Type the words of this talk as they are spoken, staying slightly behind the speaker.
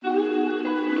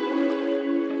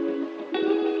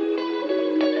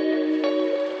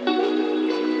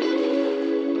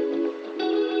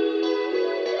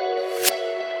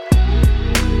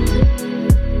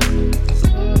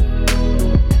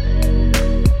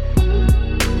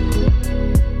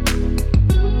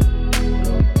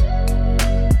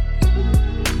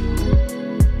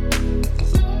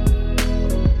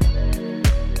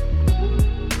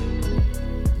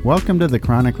Welcome to the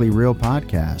Chronically Real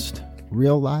podcast.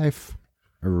 Real life,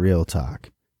 or real talk.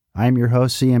 I'm your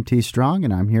host, CMT Strong,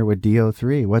 and I'm here with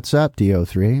DO3. What's up,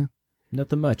 DO3?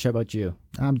 Nothing much. How about you?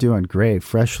 I'm doing great.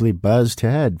 Freshly buzzed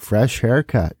head, fresh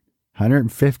haircut.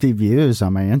 150 views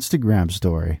on my Instagram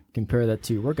story. Compare that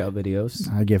to your workout videos.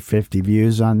 I get 50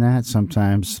 views on that,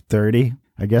 sometimes 30.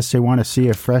 I guess they want to see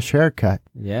a fresh haircut.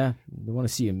 Yeah, they want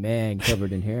to see a man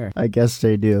covered in hair. I guess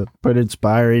they do. Put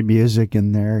inspiring music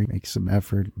in there, make some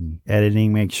effort.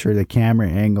 Editing, make sure the camera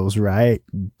angle's right.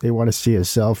 They want to see a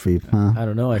selfie, huh? I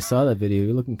don't know. I saw that video.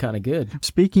 You're looking kind of good.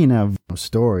 Speaking of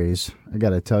stories, I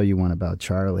got to tell you one about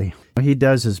Charlie. He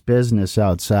does his business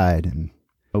outside, and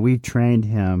we trained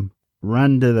him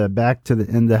run to the back to the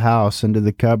in the house into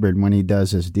the cupboard when he does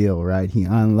his deal, right? He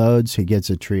unloads, he gets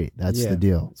a treat. That's the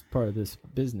deal. It's part of this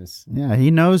business. Yeah,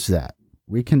 he knows that.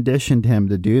 We conditioned him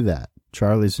to do that.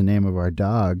 Charlie's the name of our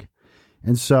dog.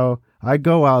 And so I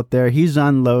go out there, he's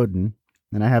unloading,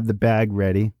 and I have the bag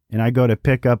ready, and I go to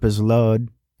pick up his load,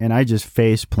 and I just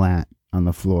face plant on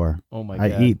the floor. Oh my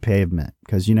God. I eat pavement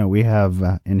because, you know, we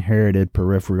have inherited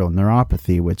peripheral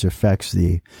neuropathy, which affects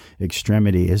the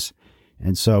extremities.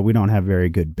 And so we don't have very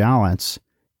good balance.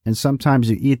 And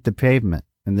sometimes you eat the pavement.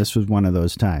 And this was one of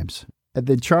those times. And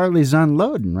then Charlie's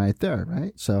unloading right there,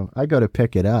 right? So I go to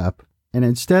pick it up. And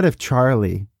instead of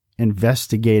Charlie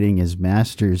investigating his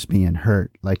master's being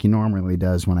hurt like he normally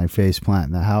does when I face plant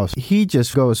in the house, he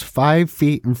just goes 5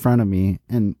 feet in front of me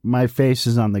and my face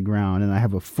is on the ground and I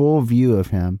have a full view of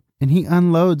him. And he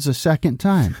unloads a second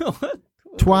time.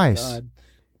 Twice.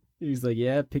 He's like,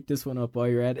 yeah, pick this one up while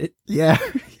you're at it. Yeah.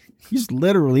 He's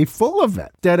literally full of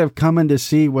it. Instead of coming to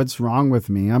see what's wrong with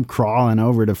me, I'm crawling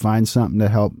over to find something to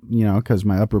help, you know, because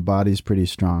my upper body's pretty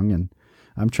strong. And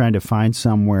I'm trying to find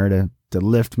somewhere to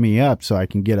lift me up so I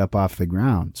can get up off the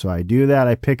ground. So I do that.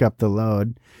 I pick up the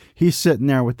load. He's sitting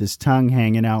there with his tongue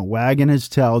hanging out, wagging his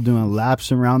tail, doing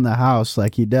laps around the house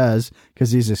like he does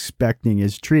because he's expecting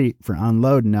his treat for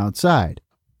unloading outside.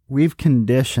 We've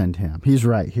conditioned him. He's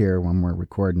right here when we're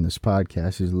recording this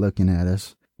podcast. He's looking at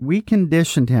us. We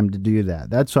conditioned him to do that.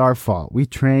 That's our fault. We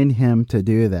trained him to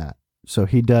do that. So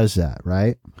he does that,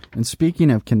 right? And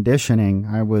speaking of conditioning,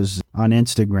 I was on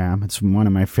Instagram. It's one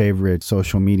of my favorite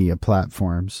social media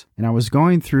platforms. And I was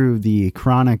going through the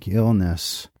chronic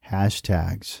illness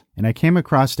hashtags. And I came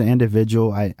across the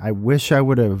individual. I wish I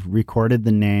would have recorded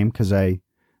the name because I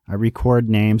record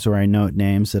names or I note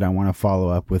names that I want to follow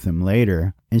up with him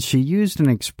later. And she used an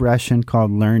expression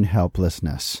called learned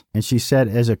helplessness. And she said,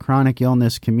 as a chronic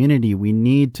illness community, we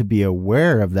need to be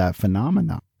aware of that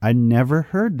phenomenon. I'd never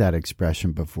heard that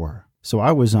expression before. So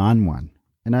I was on one.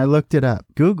 And I looked it up,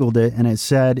 Googled it, and it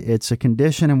said it's a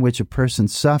condition in which a person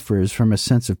suffers from a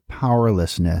sense of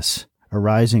powerlessness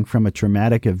arising from a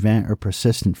traumatic event or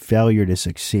persistent failure to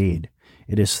succeed.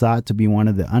 It is thought to be one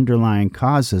of the underlying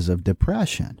causes of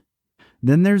depression.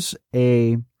 Then there's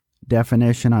a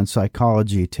definition on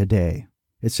Psychology Today.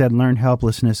 It said learned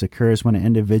helplessness occurs when an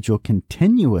individual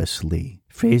continuously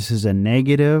faces a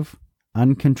negative,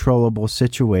 uncontrollable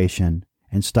situation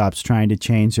and stops trying to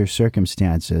change their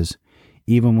circumstances,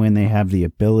 even when they have the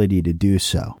ability to do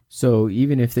so. So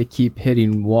even if they keep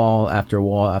hitting wall after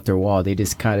wall after wall, they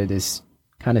just kind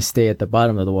of stay at the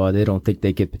bottom of the wall. They don't think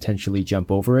they could potentially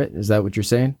jump over it. Is that what you're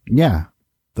saying? Yeah.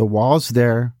 The wall's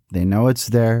there. They know it's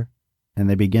there. And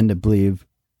they begin to believe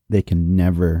they can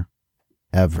never,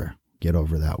 ever get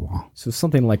over that wall. So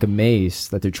something like a maze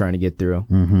that they're trying to get through.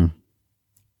 Mm-hmm.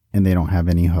 And they don't have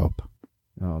any hope.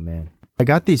 Oh, man. I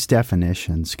got these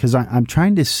definitions because I'm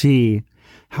trying to see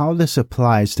how this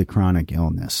applies to chronic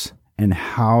illness and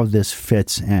how this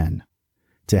fits in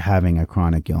to having a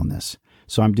chronic illness.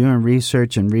 So I'm doing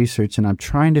research and I'm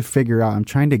trying to figure out, I'm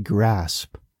trying to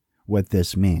grasp what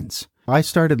this means. I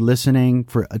started listening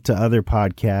to other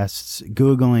podcasts,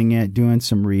 Googling it, doing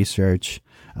some research,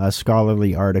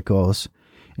 scholarly articles,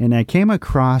 and I came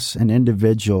across an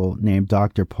individual named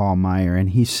Dr. Paul Meyer, and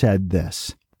he said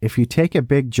this: if you take a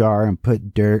big jar and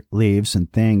put dirt, leaves,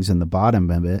 and things in the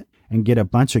bottom of it, and get a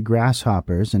bunch of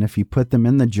grasshoppers, and if you put them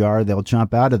in the jar, they'll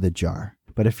jump out of the jar.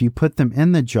 But if you put them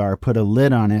in the jar, put a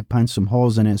lid on it, punch some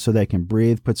holes in it so they can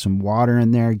breathe, put some water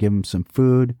in there, give them some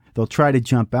food, they'll try to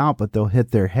jump out, but they'll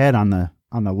hit their head on the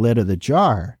lid of the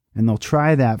jar. And they'll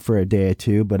try that for a day or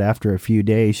two, but after a few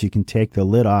days, you can take the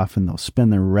lid off and they'll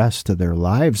spend the rest of their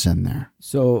lives in there.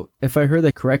 So if I heard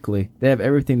that correctly, they have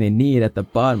everything they need at the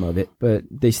bottom of it, but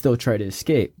they still try to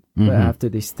escape. Mm-hmm. But after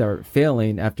they start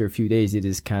failing, after a few days, they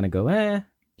just kind of go, eh.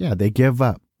 Yeah, they give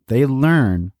up. They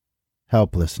learn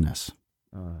helplessness.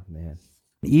 Oh, man.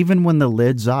 Even when the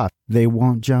lid's off, they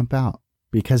won't jump out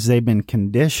because they've been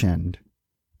conditioned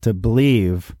to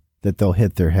believe that they'll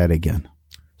hit their head again.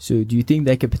 So do you think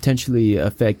that could potentially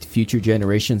affect future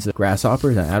generations of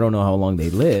grasshoppers? I don't know how long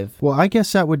they live. Well, I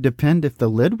guess that would depend if the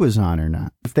lid was on or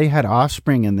not. If they had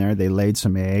offspring in there, they laid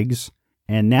some eggs,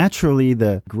 and naturally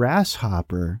the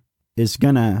grasshopper is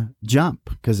going to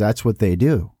jump because that's what they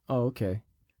do. Oh, okay.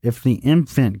 If the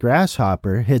infant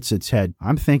grasshopper hits its head,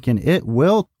 I'm thinking it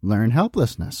will learn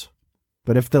helplessness.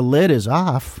 But if the lid is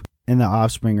off and the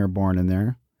offspring are born in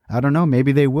there, I don't know,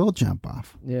 maybe they will jump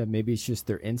off. Yeah, maybe it's just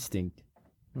their instinct.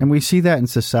 And we see that in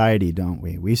society, don't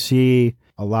we? We see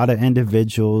a lot of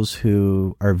individuals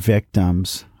who are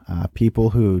victims, people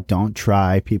who don't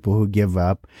try, people who give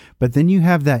up. But then you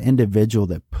have that individual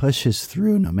that pushes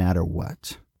through no matter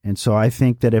what. And so I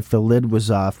think that if the lid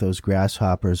was off, those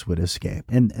grasshoppers would escape.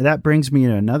 And that brings me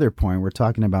to another point. We're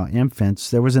talking about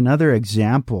infants. There was another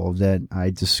example that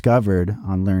I discovered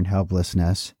on Learned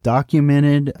Helplessness,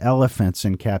 documented elephants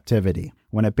in captivity.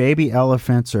 When a baby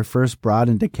elephants are first brought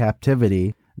into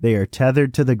captivity, they are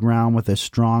tethered to the ground with a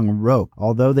strong rope.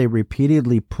 Although they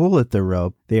repeatedly pull at the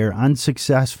rope, they are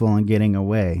unsuccessful in getting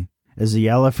away. As the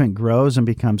elephant grows and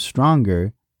becomes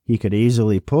stronger, he could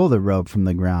easily pull the rope from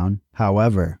the ground.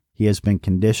 However, he has been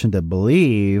conditioned to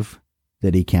believe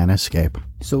that he can't escape.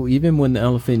 So even when the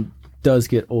elephant does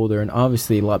get older and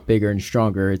obviously a lot bigger and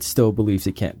stronger, it still believes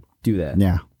it can't do that.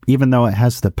 Yeah, even though it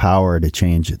has the power to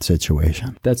change its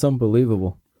situation. That's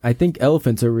unbelievable. I think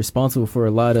elephants are responsible for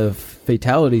a lot of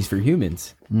fatalities for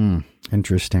humans.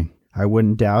 Interesting. I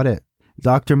wouldn't doubt it.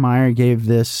 Dr. Meyer gave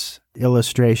this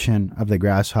illustration of the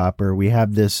grasshopper. We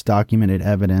have this documented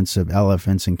evidence of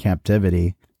elephants in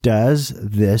captivity. Does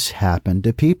this happen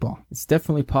to people? It's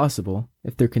definitely possible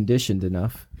if they're conditioned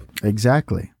enough.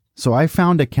 Exactly. So I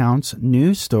found accounts,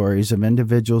 news stories of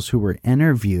individuals who were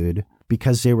interviewed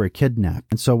because they were kidnapped.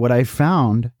 And so what I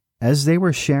found as they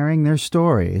were sharing their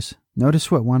stories,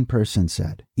 notice what one person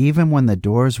said. Even when the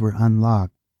doors were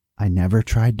unlocked, I never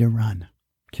tried to run.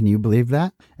 Can you believe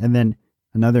that? And then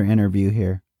another interview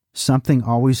here. Something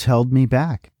always held me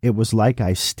back. It was like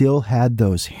I still had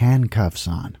those handcuffs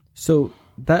on. So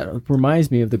that reminds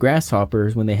me of the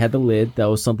grasshoppers when they had the lid. That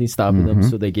was something stopping them,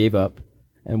 so they gave up.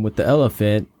 And with the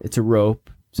elephant, it's a rope,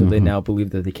 so they now believe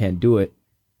that they can't do it.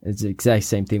 It's the exact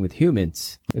same thing with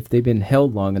humans. If they've been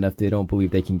held long enough, they don't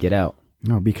believe they can get out.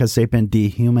 No, because they've been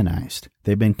dehumanized.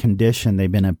 They've been conditioned.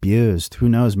 They've been abused. Who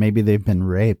knows? Maybe they've been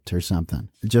raped or something.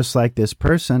 Just like this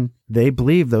person, they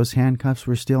believe those handcuffs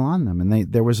were still on them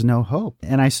and there was no hope.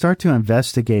 And I start to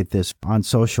investigate this on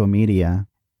social media.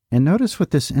 And notice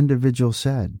what this individual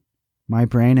said. My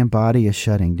brain and body is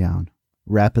shutting down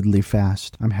rapidly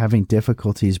fast. I'm having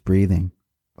difficulties breathing.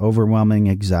 Overwhelming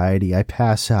anxiety. I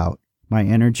pass out. My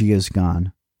energy is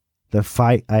gone. The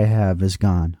fight I have is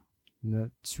gone.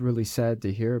 That's really sad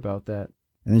to hear about that.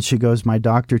 And then she goes, my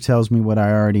doctor tells me what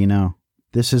I already know.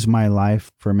 This is my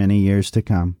life for many years to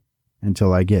come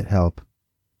until I get help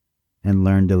and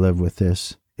learn to live with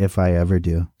this if I ever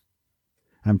do.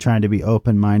 I'm trying to be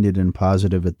open-minded and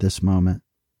positive at this moment.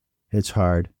 It's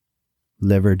hard.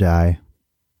 Live or die.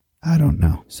 I don't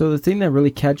know. So the thing that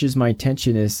really catches my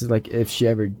attention is like if she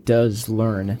ever does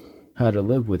learn how to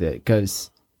live with it, because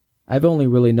I've only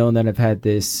really known that I've had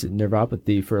this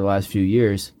neuropathy for the last few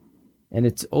years, and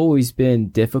it's always been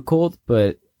difficult,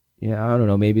 but yeah, I don't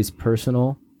know, maybe it's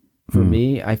personal. For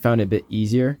me, I found it a bit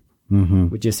easier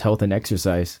with just health and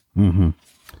exercise.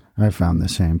 I found the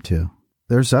same too.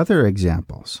 There's other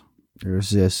examples. There's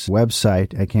this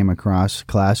website I came across,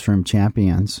 Classroom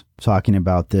Champions, talking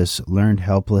about this learned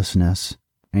helplessness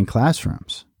in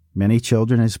classrooms. Many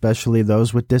children, especially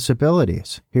those with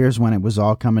disabilities. Here's when it was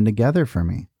all coming together for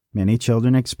me. Many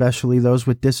children, especially those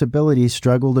with disabilities,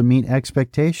 struggle to meet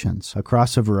expectations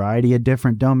across a variety of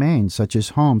different domains, such as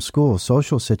home, school,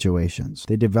 social situations.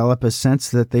 They develop a sense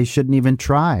that they shouldn't even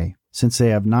try, since they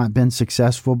have not been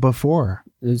successful before.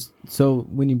 So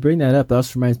when you bring that up, that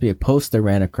also reminds me of a post I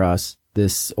ran across.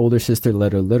 This older sister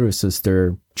let her little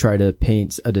sister try to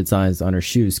paint a designs on her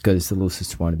shoes because the little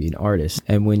sister wanted to be an artist.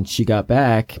 And when she got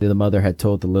back, the mother had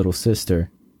told the little sister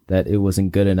that it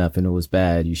wasn't good enough and it was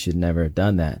bad. You should never have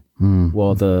done that.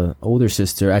 Well, the older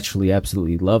sister actually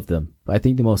absolutely loved them. But I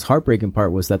think the most heartbreaking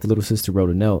part was that the little sister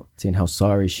wrote a note saying how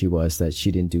sorry she was that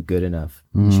she didn't do good enough.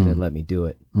 You should have let me do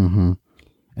it.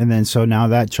 And then so now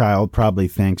that child probably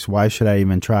thinks, why should I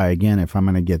even try again if I'm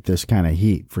going to get this kind of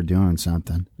heat for doing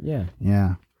something? Yeah.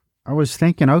 Yeah. I was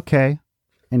thinking, okay,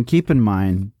 and keep in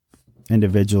mind,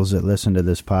 individuals that listen to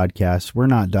this podcast, we're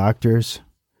not doctors.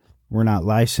 We're not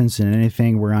licensed in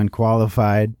anything. We're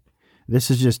unqualified. This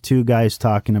is just two guys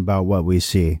talking about what we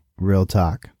see. Real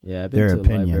talk. Yeah, I've been Their to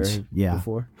opinions. the library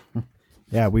before.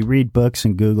 Yeah, we read books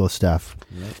and Google stuff.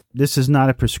 Yep. This is not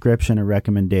a prescription or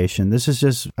recommendation. This is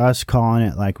just us calling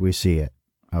it like we see it.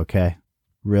 Okay?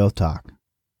 Real talk.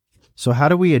 So how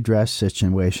do we address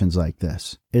situations like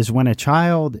this? Is when a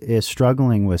child is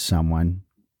struggling with someone,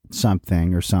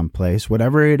 something or someplace,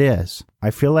 whatever it is,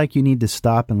 I feel like you need to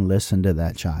stop and listen to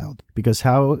that child. Because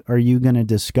how are you going to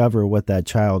discover what that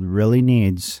child really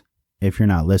needs if you're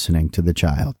not listening to the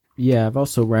child? Yeah, I've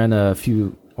also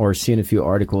seen a few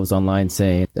articles online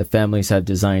saying that families have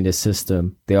designed a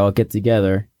system. They all get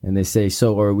together and they say,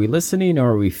 so are we listening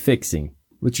or are we fixing?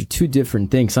 Which are two different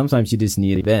things. Sometimes you just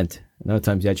need an event. And other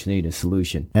times you actually need a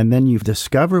solution. And then you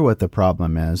discover what the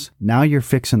problem is. Now you're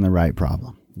fixing the right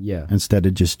problem. Yeah. Instead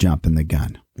of just jumping the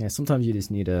gun. Yeah, sometimes you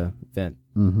just need a vent.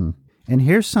 Mm-hmm. And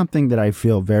here's something that I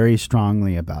feel very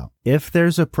strongly about. If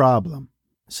there's a problem,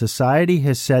 society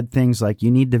has said things like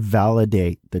you need to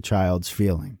validate the child's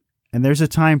feeling. And there's a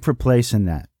time for place in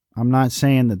that. I'm not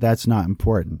saying that that's not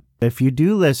important. If you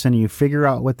do listen, you figure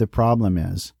out what the problem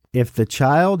is. If the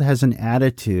child has an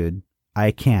attitude,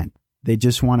 I can't. They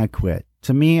just want to quit.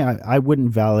 To me, I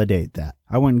wouldn't validate that.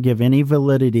 I wouldn't give any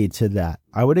validity to that.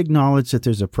 I would acknowledge that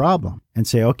there's a problem and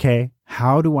say, okay,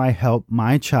 how do I help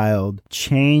my child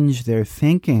change their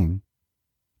thinking?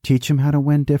 Teach them how to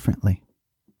win differently.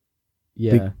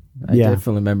 Yeah, I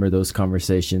definitely remember those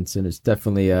conversations, and it's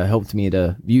definitely helped me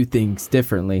to view things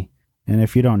differently. And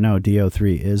if you don't know,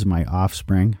 DO3 is my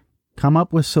offspring. Come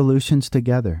up with solutions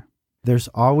together. There's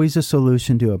always a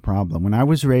solution to a problem. When I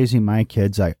was raising my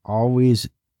kids, I always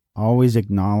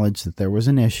acknowledged that there was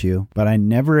an issue, but I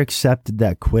never accepted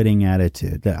that quitting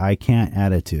attitude, that I can't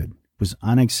attitude. It was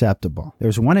unacceptable.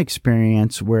 There's one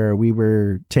experience where we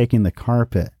were taking the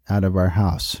carpet out of our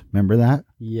house. Remember that?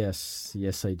 Yes,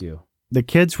 I do. The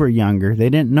kids were younger.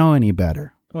 They didn't know any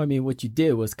better. Well, I mean, what you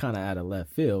did was kind of out of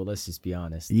left field. Let's just be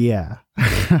honest. Yeah.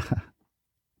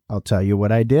 I'll tell you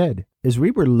what I did. Is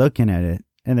we were looking at it,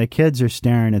 and the kids are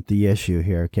staring at the issue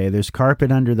here, okay? There's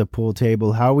carpet under the pool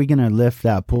table. How are we going to lift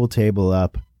that pool table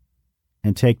up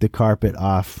and take the carpet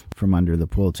off from under the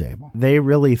pool table? They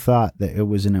really thought that it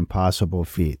was an impossible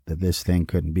feat, that this thing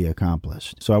couldn't be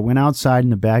accomplished. So I went outside in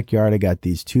the backyard. I got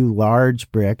these 2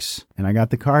 large bricks, and I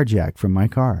got the car jack from my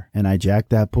car. And I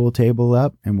jacked that pool table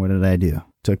up, and what did I do?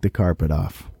 Took the carpet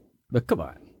off. But come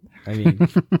on. I mean,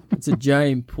 it's a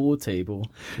giant pool table.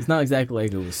 It's not exactly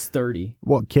like it was sturdy.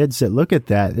 Well, kids that look at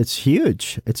that, it's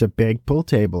huge. It's a big pool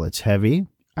table. It's heavy.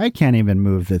 I can't even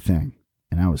move the thing.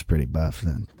 And I was pretty buff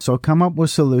then. So come up with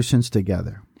solutions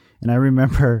together. And I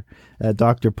remember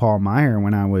Dr. Paul Meyer,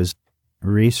 when I was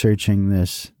researching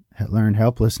this learned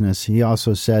helplessness, he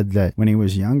also said that when he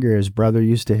was younger, his brother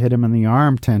used to hit him in the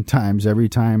arm 10 times every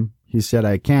time he said,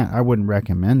 I can't. I wouldn't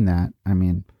recommend that. I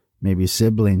mean, maybe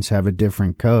siblings have a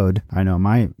different code. I know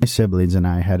my siblings and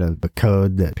I had a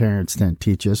code that parents didn't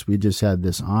teach us. We just had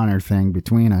this honor thing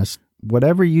between us.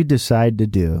 Whatever you decide to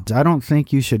do, I don't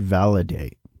think you should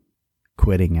validate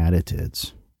quitting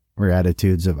attitudes or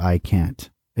attitudes of I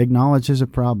can't. Acknowledge there's a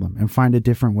problem and find a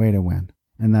different way to win.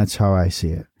 And that's how I see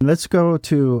it. Let's go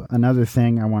to another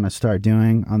thing I want to start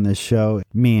doing on this show,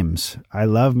 memes. I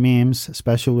love memes,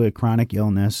 especially with chronic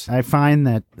illness. I find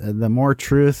that the more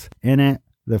truth in it,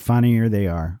 the funnier they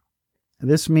are.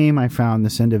 This meme I found,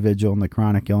 this individual in the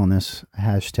chronic illness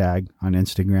hashtag on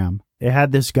Instagram. It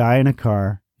had this guy in a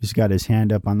car. He's got his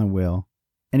hand up on the wheel,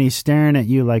 and he's staring at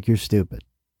you like you're stupid.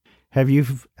 Have you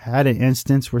had an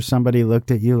instance where somebody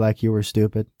looked at you like you were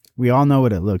stupid? We all know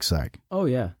what it looks like. Oh,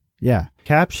 yeah. Yeah.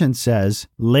 Caption says,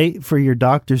 late for your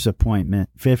doctor's appointment,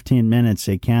 15 minutes,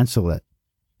 they cancel it.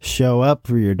 Show up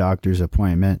for your doctor's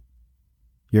appointment,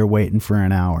 you're waiting for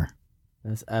an hour.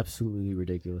 That's absolutely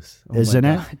ridiculous. Oh, isn't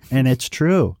it? And it's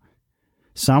true.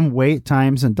 Some wait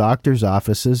times in doctor's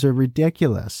offices are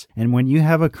ridiculous. And when you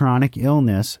have a chronic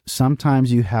illness,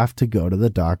 sometimes you have to go to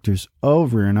the doctors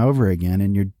over and over again,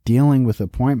 and you're dealing with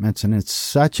appointments, and it's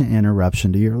such an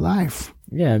interruption to your life.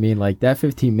 Yeah, I mean, like that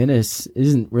 15 minutes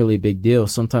isn't really a big deal.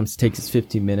 Sometimes it takes us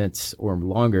 15 minutes or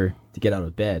longer to get out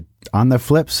of bed. On the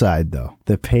flip side, though,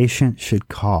 the patient should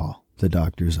call the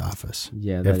doctor's office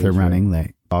if they're running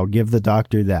late. I'll give the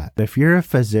doctor that. If you're a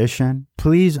physician,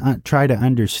 please try to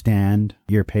understand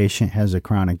your patient has a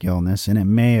chronic illness, and it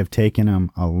may have taken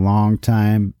them a long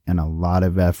time and a lot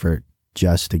of effort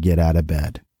just to get out of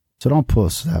bed. So don't pull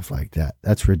stuff like that.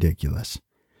 That's ridiculous.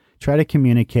 Try to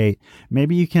communicate.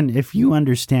 Maybe you can, if you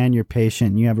understand your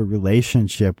patient and you have a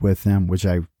relationship with them, which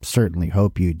I certainly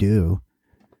hope you do,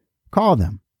 call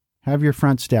them. Have your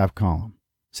front staff call them.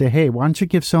 Say, hey, why don't you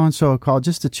give so-and-so a call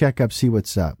just to check up, see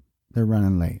what's up. They're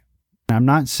running late. I'm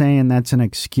not saying that's an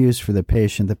excuse for the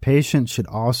patient. The patient should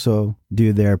also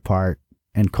do their part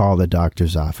and call the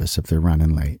doctor's office if they're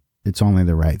running late. It's only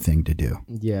the right thing to do.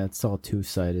 Yeah, it's all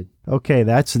two-sided. Okay,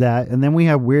 that's that. And then we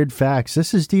have weird facts.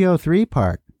 This is DO3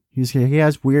 part. He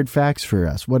has weird facts for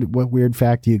us. What weird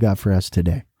fact do you got for us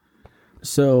today?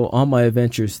 So on my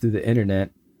adventures through the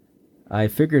internet, I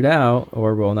figured out,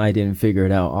 I didn't figure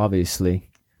it out, obviously,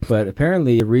 but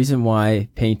apparently the reason why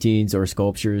paintings or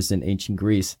sculptures in ancient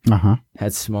Greece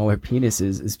had smaller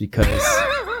penises is because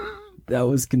that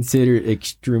was considered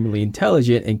extremely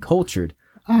intelligent and cultured.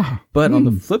 But on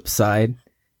the flip side,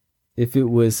 if it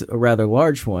was a rather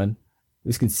large one, it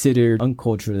was considered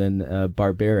uncultured and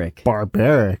barbaric.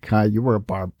 Barbaric, huh? You were a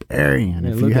barbarian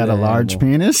if you had a large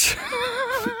penis?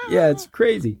 Yeah, it's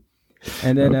crazy.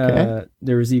 And then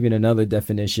there was even another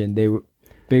definition.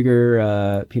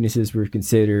 Bigger penises were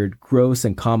considered gross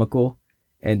and comical,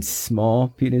 and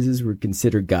small penises were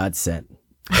considered God sent.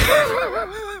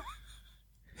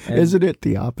 Isn't it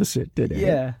the opposite today?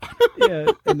 Yeah.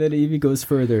 And then it even goes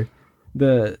further.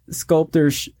 The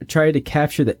sculptors tried to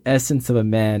capture the essence of a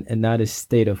man and not his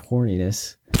state of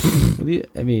horniness.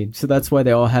 I mean, so that's why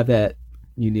they all have that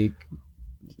unique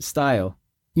style.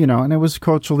 You know, and it was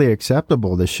culturally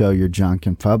acceptable to show your junk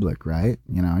in public, right?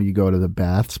 You know, you go to the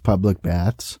baths, public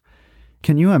baths.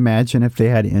 Can you imagine if they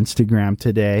had Instagram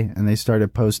today and they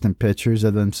started posting pictures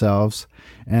of themselves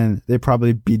and they'd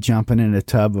probably be jumping in a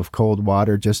tub of cold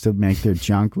water just to make their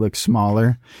junk look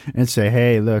smaller and say,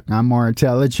 hey, look, I'm more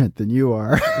intelligent than you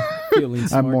are. Feeling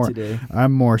smart today.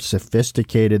 I'm more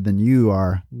sophisticated than you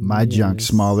are. My junk's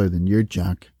smaller than your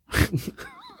junk.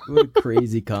 What a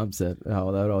crazy concept, how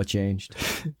that all changed.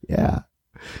 Yeah.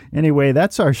 Anyway,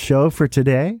 that's our show for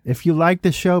today. If you like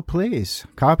the show, please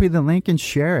copy the link and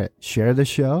share it. Share the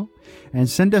show and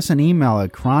send us an email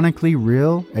at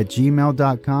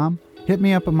chronicallyreal@gmail.com. Hit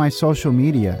me up on my social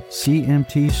media,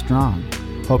 CMT Strong.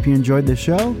 Hope you enjoyed the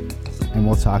show, and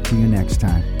we'll talk to you next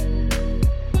time.